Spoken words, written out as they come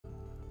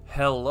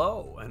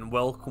Hello and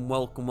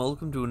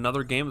welcome to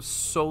another game of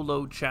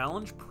Solo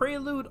Challenge.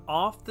 Prelude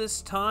off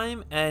this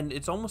time, and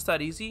it's almost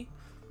that easy.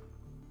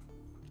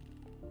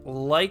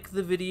 Like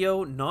the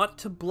video, not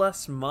to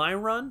bless my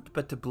run,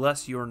 but to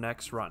bless your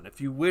next run. If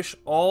you wish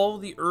all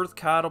the Earth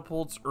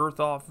Catapults, Earth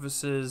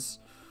Offices,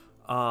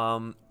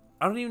 I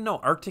don't even know,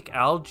 Arctic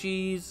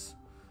Algaes,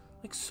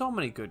 like so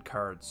many good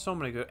cards, so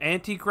many good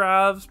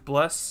anti-gravs,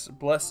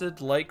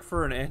 blessed like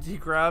for an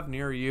anti-grav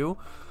near you.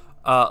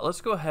 Let's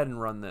go ahead and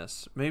run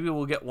this. Maybe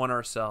we'll get one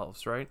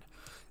ourselves, right?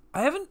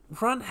 I haven't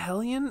run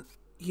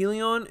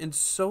Helion in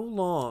so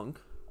long.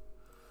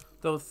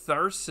 Though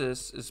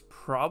Tharsis is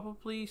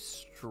probably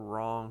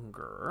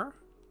stronger.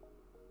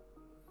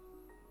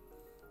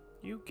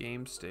 You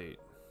game state.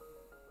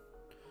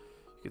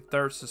 You could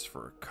Tharsis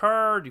for a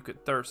card. You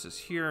could Tharsis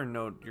here.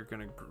 No, you're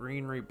going to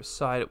greenery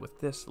beside it with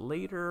this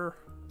later.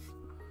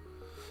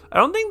 I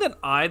don't think that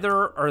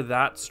either are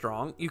that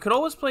strong. You could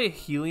always play a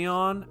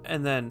Helion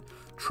and then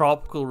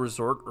Tropical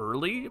Resort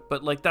early,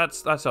 but like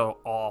that's an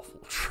awful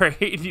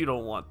trade. You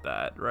don't want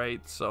that, right?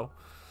 So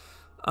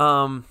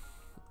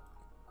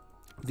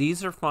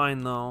these are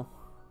fine though.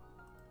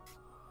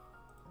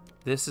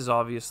 This is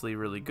obviously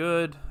really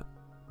good.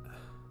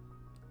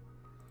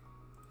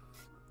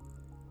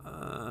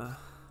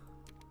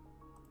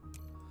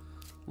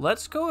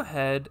 Let's go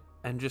ahead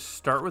and just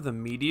start with a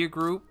media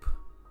group,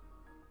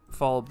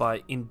 followed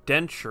by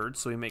indentured,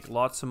 so we make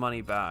lots of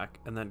money back,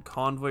 and then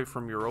convoy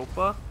from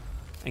Europa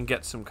and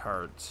get some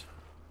cards.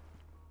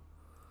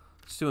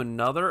 Let's do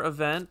another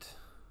event.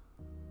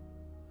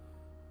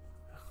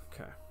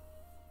 Okay.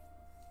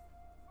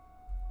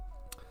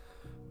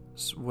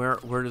 So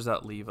where does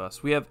that leave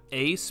us? We have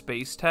a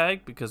space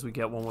tag because we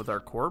get one with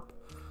our corp.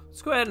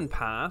 Let's go ahead and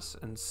pass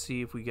and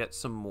see if we get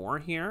some more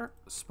here.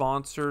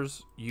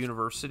 Sponsors,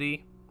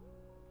 university.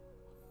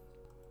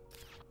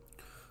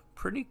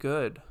 Pretty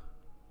good.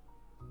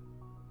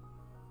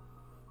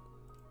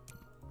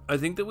 I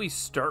think that we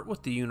start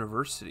with the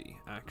university,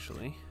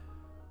 actually.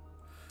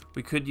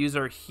 We could use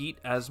our heat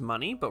as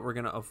money, but we're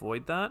going to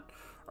avoid that.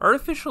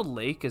 Artificial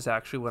lake is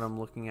actually what I'm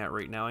looking at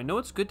right now. I know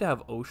it's good to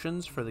have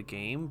oceans for the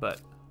game, but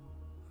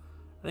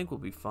I think we'll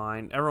be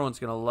fine. Everyone's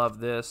going to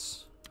love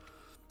this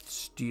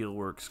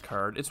Steelworks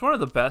card. It's one of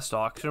the best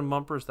auction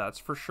bumpers, that's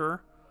for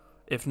sure.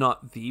 If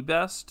not the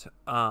best.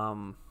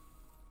 But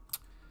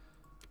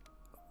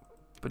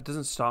it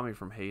doesn't stop me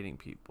from hating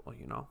people,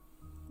 you know?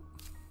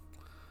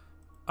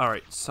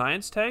 Alright,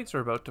 science tags are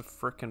about to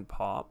frickin'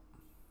 pop.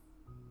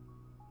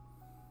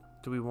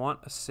 Do we want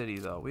a city,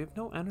 though? We have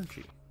no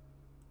energy.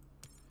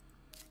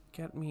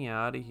 Get me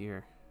out of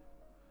here.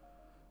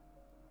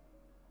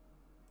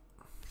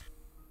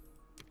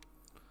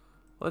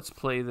 Let's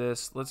play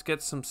this. Let's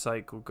get some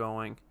cycle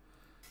going.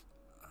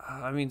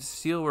 I mean,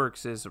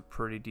 Steelworks is a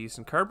pretty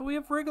decent card, but we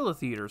have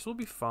Regolith Eaters. We'll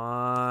be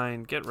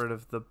fine. Get rid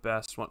of the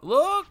best one.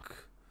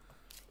 Look!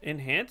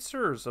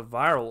 Enhancers of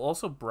viral.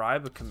 Also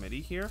bribe a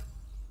committee here.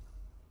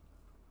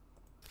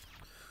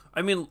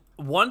 I mean,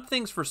 one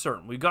thing's for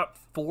certain. We got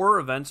 4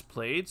 events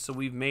played, so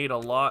we've made a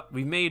lot.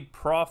 We made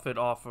profit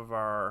off of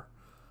our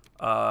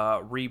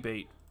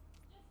rebate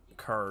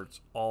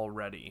cards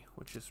already,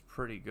 which is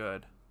pretty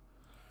good.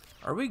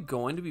 Are we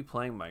going to be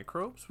playing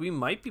microbes? We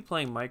might be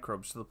playing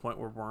microbes to the point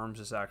where worms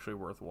is actually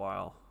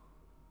worthwhile.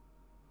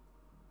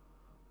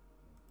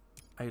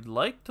 I'd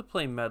like to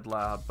play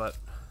MedLab, but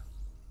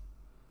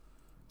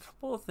a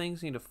couple of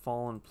things need to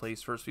fall in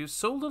place first. We have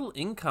so little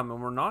income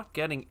and we're not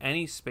getting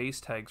any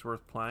space tags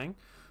worth playing.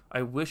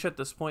 I wish at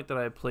this point that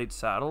I had played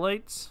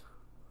satellites.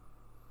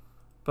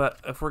 But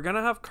if we're going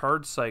to have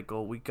card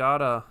cycle, we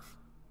gotta,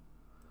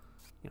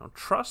 you know,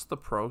 trust the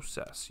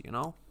process, you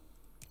know?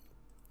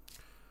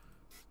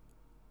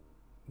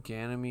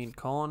 Ganymede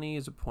colony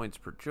is a points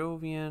per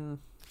Jovian.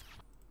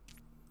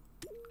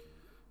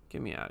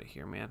 Get me out of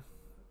here, man.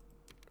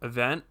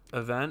 Event.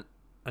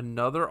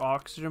 Another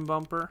oxygen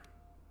bumper.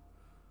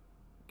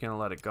 Gonna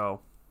let it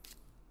go.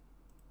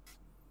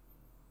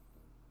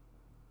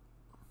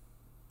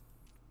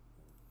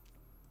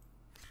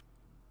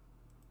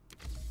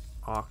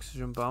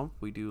 Oxygen bump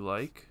we do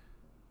like.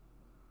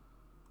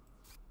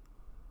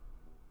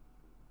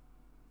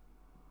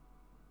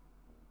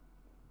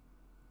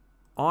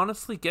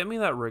 Honestly, get me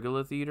that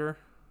Regolith Eater.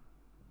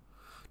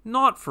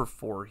 Not for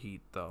 4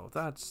 heat though.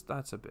 That's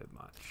a bit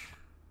much.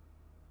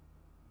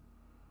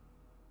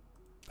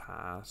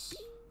 Pass.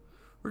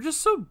 We're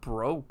just so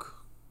broke.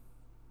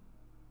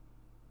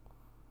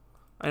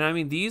 And I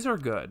mean, these are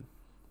good.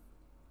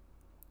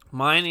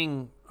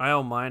 Mining,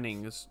 IO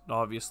mining is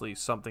obviously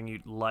something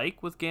you'd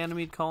like with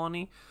Ganymede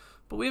Colony,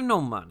 but we have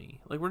no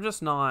money. Like, we're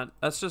just not,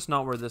 that's just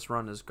not where this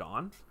run has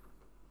gone.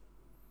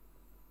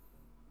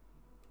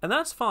 And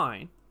that's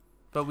fine,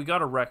 but we got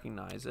to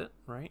recognize it,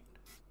 right?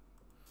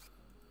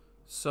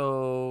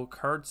 So,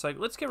 card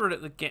cycle, let's get rid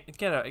of the,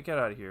 get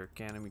out of here,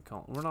 Ganymede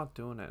Colony. We're not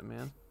doing it,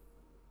 man.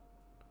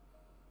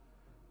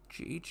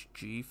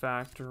 GHG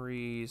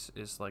factories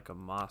is like a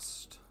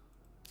must.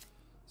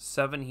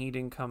 7 heat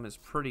income is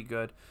pretty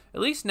good.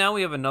 At least now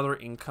we have another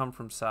income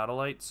from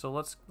satellites, so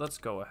let's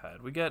go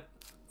ahead. We get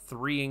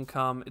 3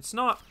 income. It's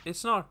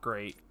not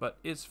great, but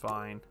it's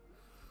fine.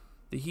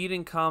 The heat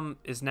income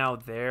is now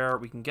there.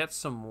 We can get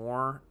some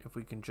more if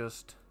we can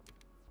just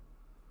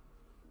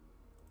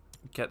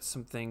get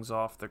some things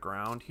off the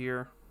ground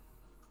here.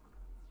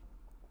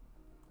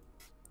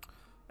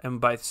 And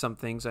by some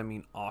things, I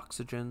mean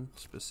oxygen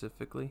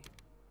specifically.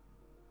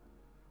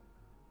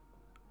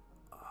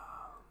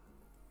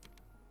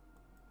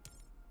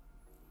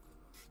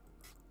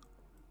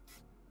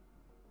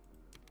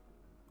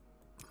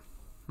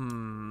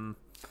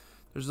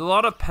 There's a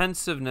lot of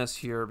pensiveness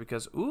here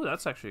because... Ooh,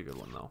 that's actually a good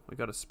one, though. We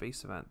got a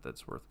space event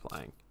that's worth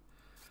playing.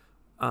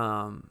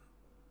 A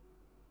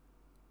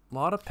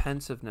lot of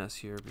pensiveness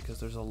here because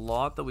there's a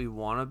lot that we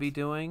want to be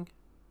doing.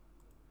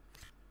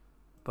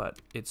 But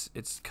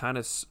it's kind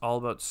of all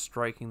about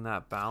striking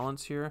that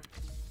balance here.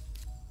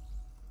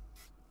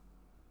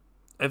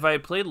 If I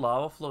had played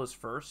Lava Flows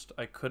first,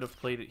 I could have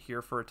played it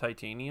here for a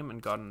titanium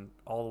and gotten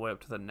all the way up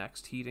to the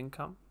next heat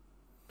income.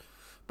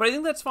 But I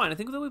think that's fine. I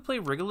think that we play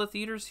Regolith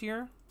Eaters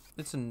here.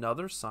 It's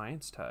another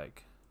science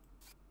tag.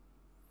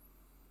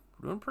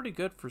 We're doing pretty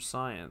good for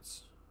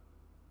science.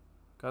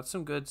 Got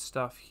some good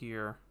stuff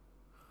here.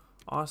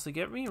 Honestly,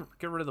 get rid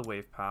of the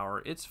wave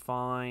power. It's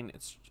fine.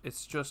 It's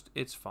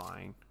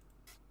fine.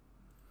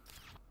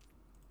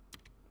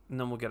 And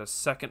then we'll get a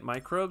second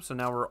microbe. So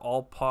now we're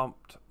all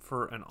pumped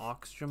for an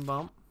oxygen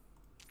bump.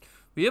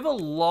 We have a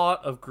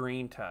lot of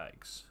green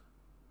tags.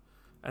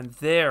 And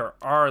there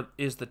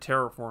is the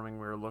terraforming we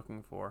were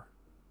looking for.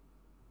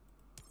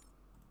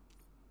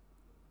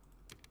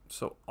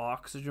 So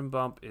oxygen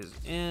bump is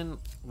in.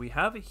 We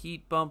have a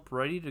heat bump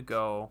ready to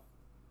go.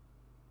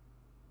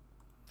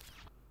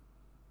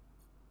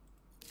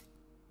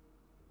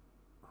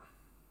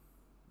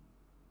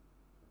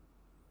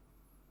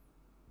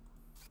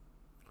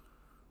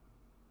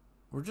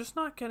 We're just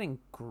not getting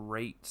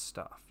great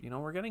stuff. You know,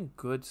 we're getting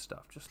good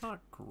stuff, just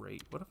not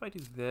great. What if I do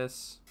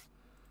this?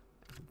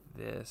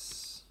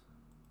 This.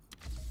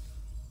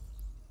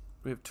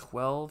 We have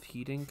 12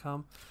 heat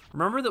income.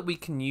 Remember that we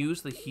can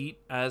use the heat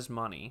as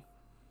money,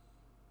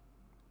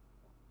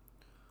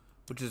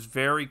 which is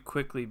very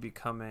quickly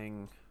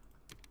becoming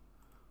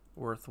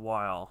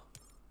worthwhile.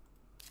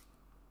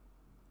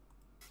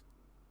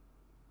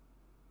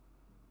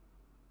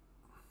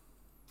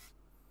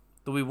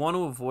 Though we want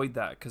to avoid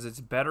that because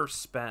it's better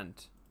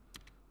spent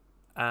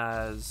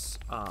as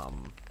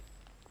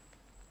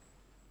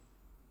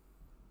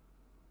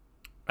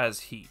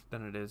heat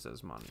than it is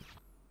as money.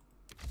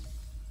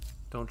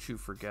 Don't you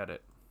forget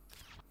it.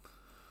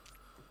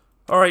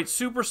 Alright,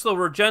 super slow.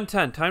 We're Gen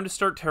 10. Time to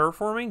start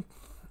terraforming.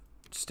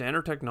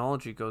 Standard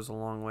technology goes a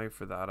long way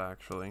for that,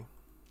 actually.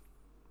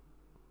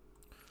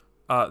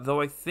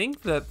 Though I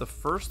think that the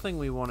first thing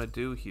we want to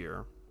do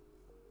here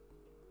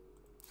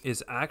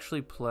is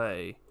actually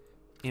play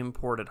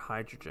imported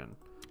hydrogen.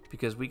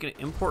 Because we can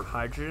import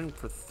hydrogen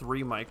for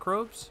 3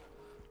 microbes.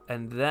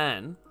 And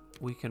then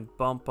we can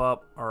bump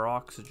up our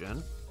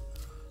oxygen.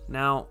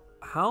 Now,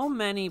 how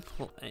many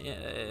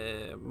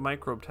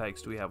microbe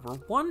tags do we have? We're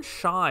 1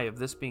 shy of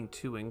this being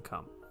 2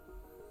 income,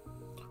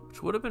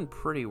 which would have been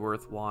pretty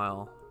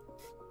worthwhile.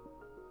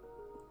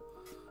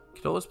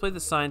 Could always play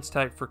the science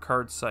tag for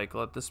card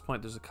cycle. At this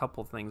point, there's a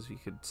couple things we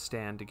could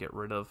stand to get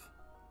rid of.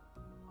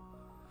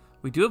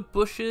 We do have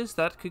bushes.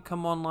 That could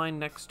come online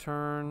next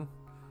turn.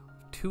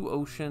 2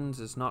 oceans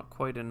is not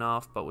quite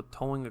enough, but with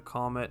towing a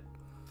comet,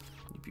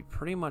 you'd be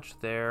pretty much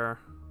there.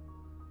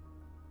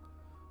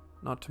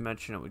 Not to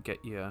mention it would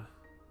get you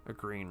a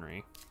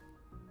greenery.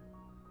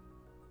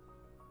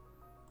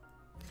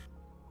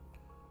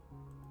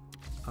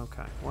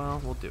 Okay,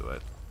 well, we'll do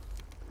it.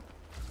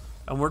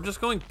 And we're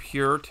just going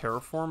pure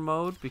terraform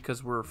mode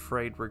because we're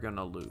afraid we're going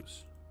to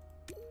lose.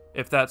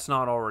 If that's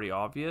not already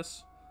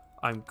obvious,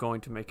 I'm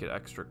going to make it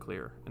extra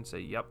clear and say,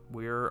 yep,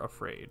 we're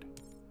afraid.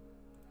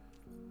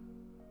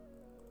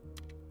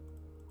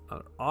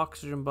 Another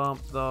oxygen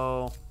bump,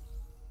 though.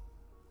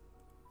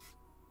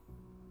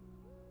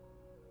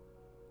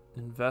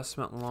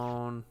 Investment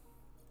loan.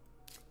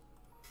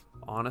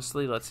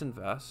 Honestly, let's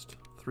invest.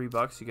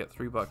 $3, you get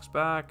 $3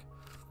 back.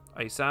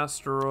 Ice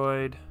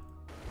asteroid.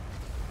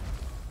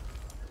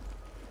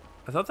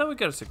 I thought that would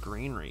get us a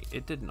greenery.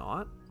 It did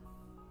not.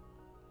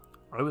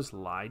 I was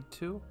lied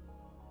to.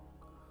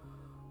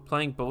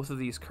 Playing both of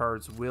these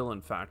cards will,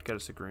 in fact, get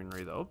us a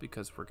greenery, though,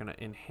 because we're going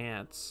to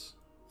enhance.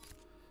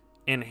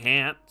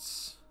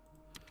 Enhance.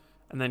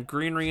 And then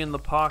greenery in the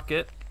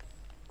pocket.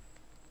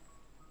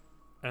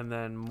 And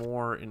then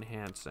more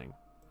enhancing.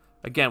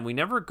 Again, we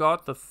never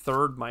got the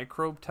 3rd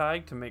microbe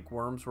tag to make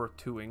worms worth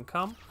 2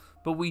 income.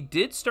 But we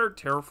did start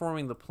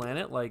terraforming the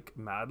planet like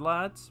mad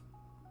lads.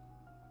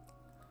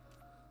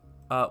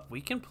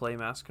 We can play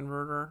mass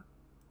converter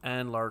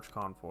and large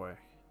convoy.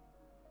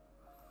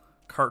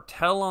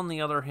 Cartel, on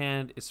the other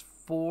hand, is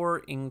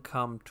 4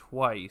 income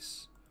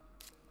twice.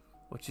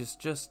 Which is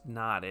just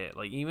not it.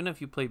 Like, even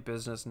if you play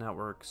business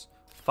networks,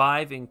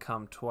 5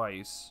 income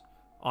twice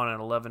on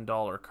an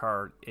 $11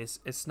 card,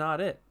 it's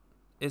not it.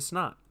 It's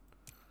not.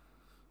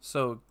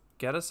 So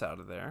get us out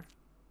of there.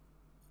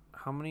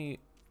 How many?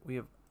 We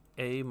have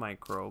a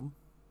microbe.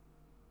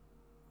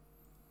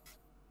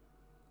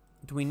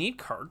 Do we need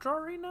card draw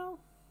right now?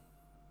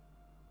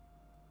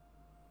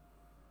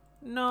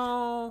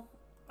 No.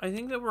 I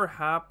think that we're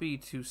happy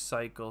to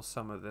cycle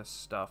some of this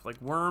stuff.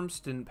 Like, worms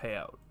didn't pay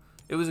out.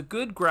 It was a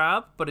good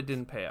grab, but it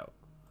didn't pay out.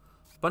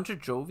 Bunch of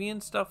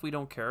Jovian stuff we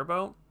don't care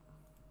about.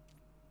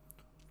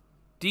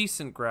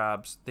 Decent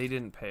grabs, they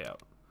didn't pay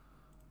out.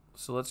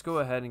 So let's go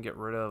ahead and get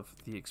rid of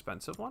the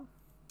expensive one.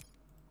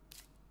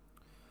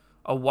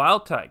 A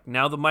wild tag.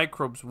 Now the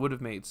microbes would have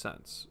made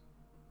sense.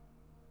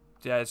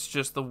 Yeah, it's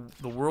just the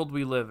world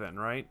we live in,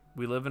 right?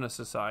 We live in a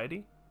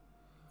society.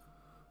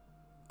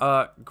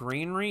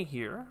 Greenery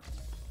here.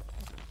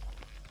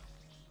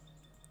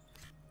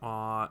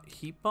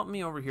 He bumped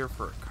me over here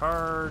for a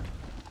card.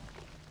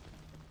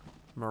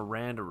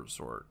 Miranda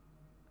Resort.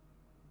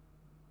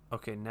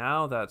 Okay,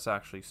 now that's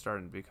actually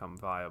starting to become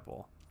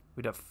viable.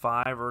 We'd have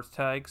 5 earth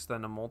tags,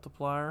 then a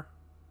multiplier.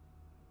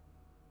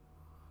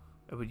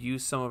 It would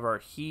use some of our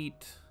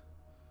heat,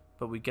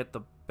 but we get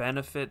the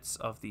benefits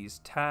of these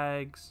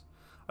tags.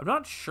 I'm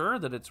not sure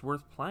that it's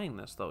worth playing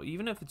this, though.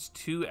 Even if it's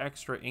 2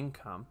 extra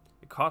income,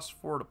 it costs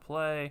 4 to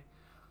play.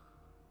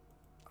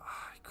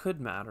 It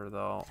could matter,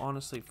 though.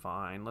 Honestly,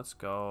 fine. Let's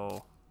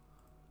go.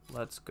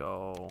 Let's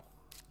go.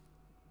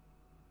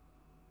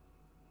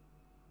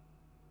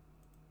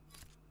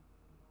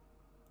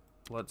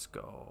 Let's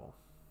go.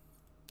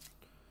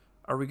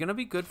 Are we gonna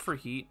be good for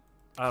heat?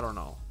 I don't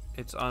know.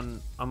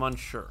 I'm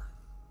unsure.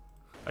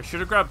 I should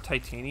have grabbed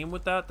titanium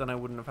with that, then I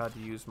wouldn't have had to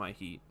use my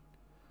heat.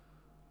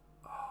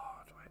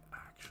 Oh, do I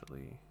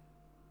actually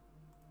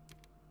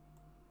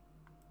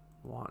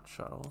want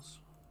shuttles?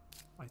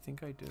 I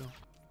think I do.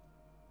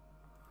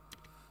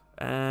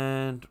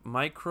 And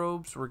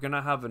microbes, we're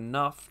gonna have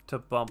enough to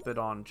bump it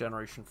on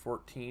generation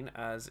 14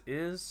 as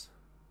is.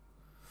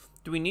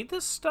 Do we need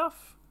this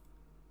stuff?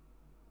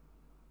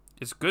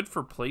 It's good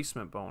for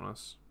placement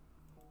bonus.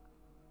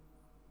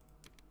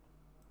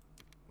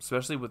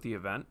 Especially with the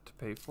event to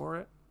pay for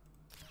it.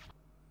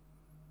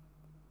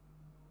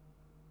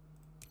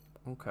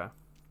 Okay.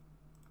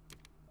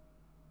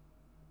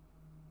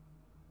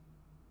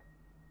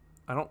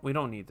 We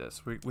don't need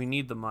this. We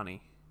need the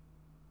money.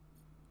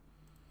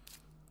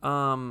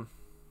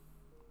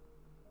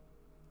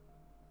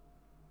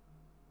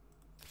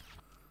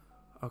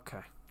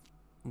 Okay.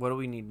 What do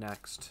we need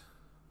next?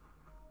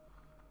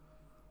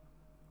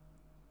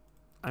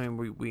 I mean,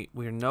 we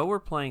know we're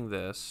playing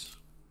this.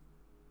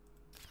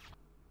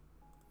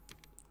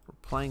 We're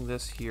playing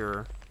this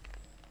here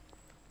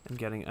and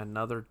getting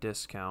another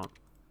discount.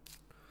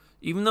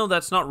 Even though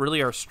that's not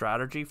really our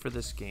strategy for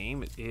this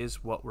game, it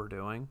is what we're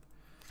doing.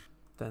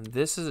 Then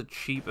this is a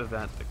cheap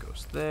event that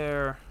goes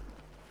there.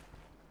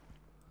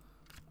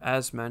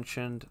 As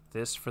mentioned,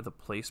 this for the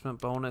placement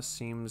bonus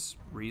seems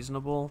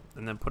reasonable.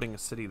 And then putting a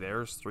city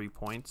there is 3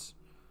 points.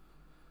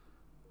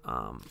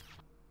 I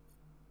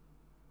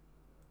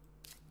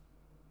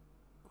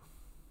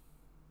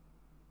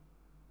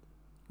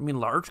mean,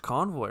 large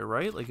convoy,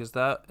 right? Like, is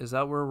that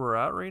where we're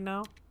at right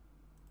now?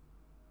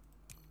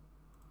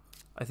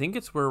 I think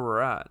it's where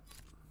we're at.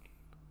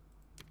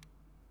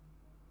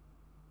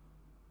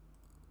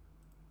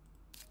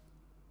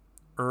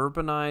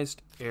 Urbanized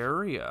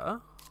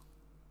area.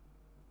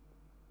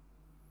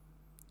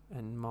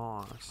 And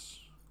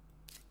moss.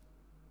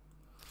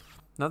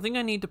 Nothing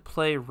I need to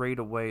play right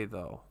away,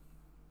 though.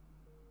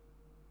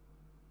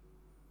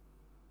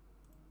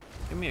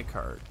 Give me a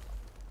card.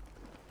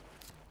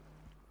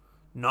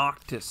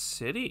 Noctis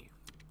City.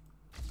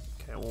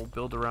 Okay, we'll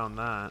build around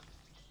that.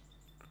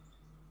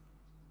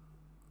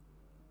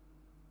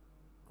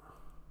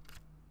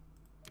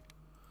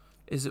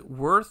 Is it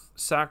worth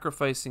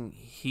sacrificing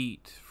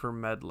heat for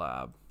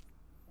MedLab?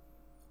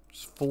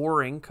 It's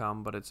 4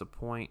 income, but it's a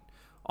point.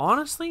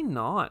 Honestly,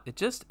 not.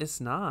 It's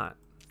not.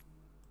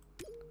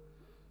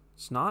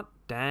 It's not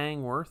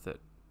dang worth it.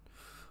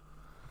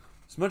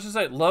 As much as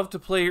I'd love to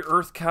play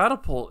Earth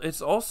Catapult,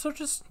 it's also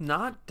just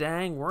not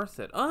dang worth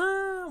it.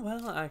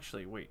 Well,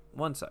 actually, wait.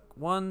 1 sec.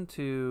 1,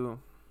 2,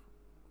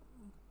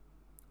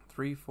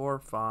 3, 4,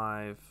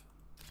 5,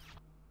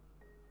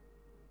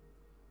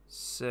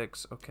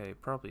 6. Okay,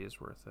 probably is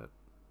worth it.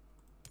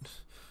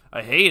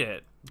 I hate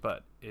it,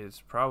 but it's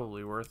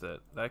probably worth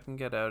it. That can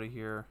get out of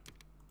here.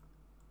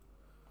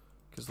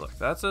 Because look,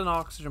 that's an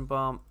oxygen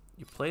bump.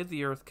 You play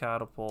the Earth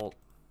Catapult.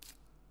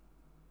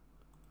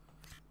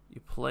 You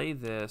play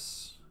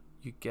this.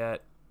 You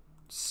get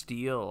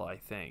steel, I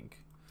think.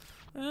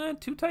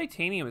 2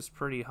 titanium is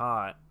pretty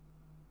hot.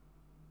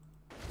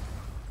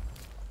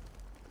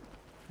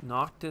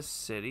 Noctis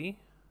City.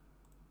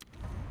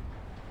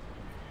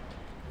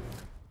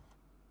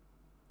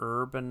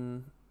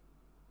 Urbanized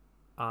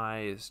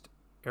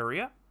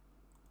area.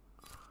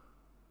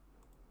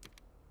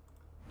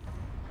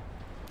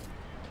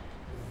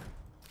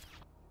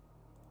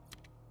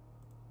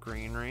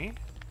 Greenery.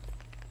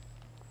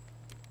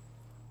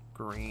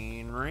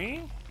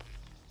 Greenery.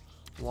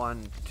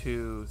 1,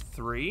 2,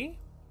 3.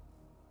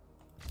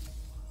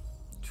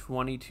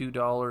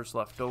 $22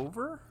 left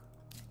over.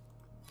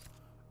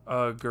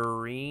 a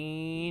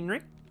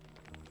greenery.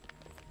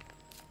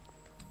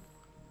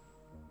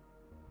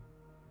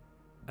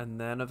 And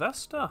then a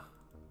Vesta.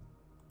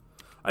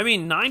 I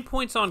mean, 9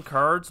 points on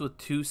cards with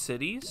 2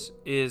 cities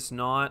is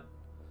not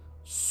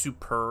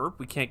superb.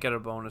 We can't get a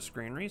bonus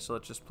greenery, so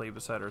let's just play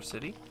beside our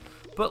city.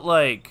 But,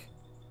 like,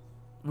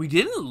 we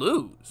didn't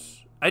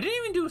lose. I didn't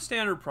even do a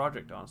standard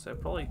project, honestly. I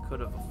probably could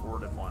have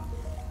afforded one.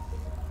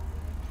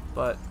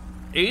 But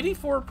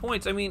 84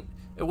 points. I mean,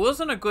 it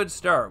wasn't a good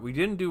start. We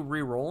didn't do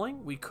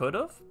re-rolling. We could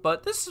have,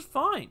 but this is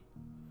fine.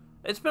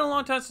 It's been a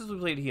long time since we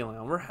played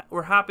Helion.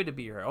 We're happy to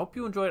be here. I hope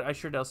you enjoyed. I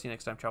sure do. I'll see you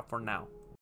next time. Ciao for now.